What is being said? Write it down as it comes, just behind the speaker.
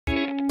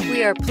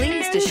We are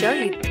pleased to show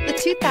you the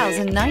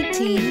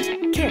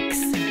 2019 Kicks.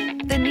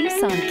 The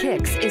Nissan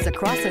Kicks is a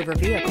crossover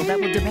vehicle that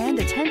will demand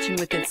attention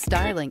with its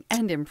styling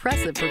and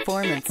impressive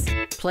performance.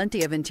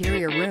 Plenty of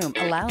interior room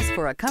allows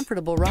for a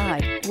comfortable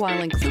ride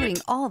while including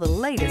all the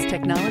latest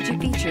technology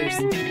features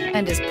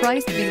and is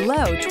priced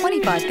below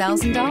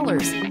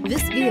 $25,000.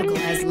 This vehicle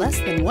has less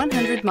than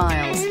 100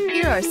 miles.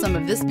 Here are some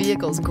of this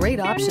vehicle's great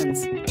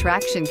options: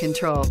 traction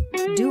control,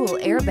 dual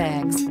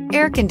airbags,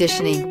 air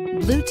conditioning,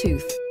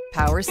 Bluetooth,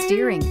 power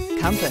steering,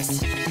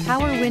 compass,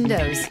 power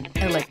windows,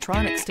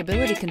 electronic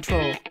stability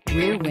control,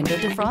 rear window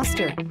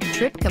defroster,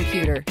 trip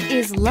computer.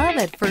 Is love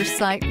at first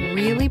sight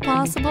really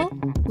possible?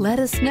 Let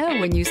us know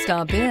when you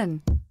stop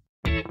in.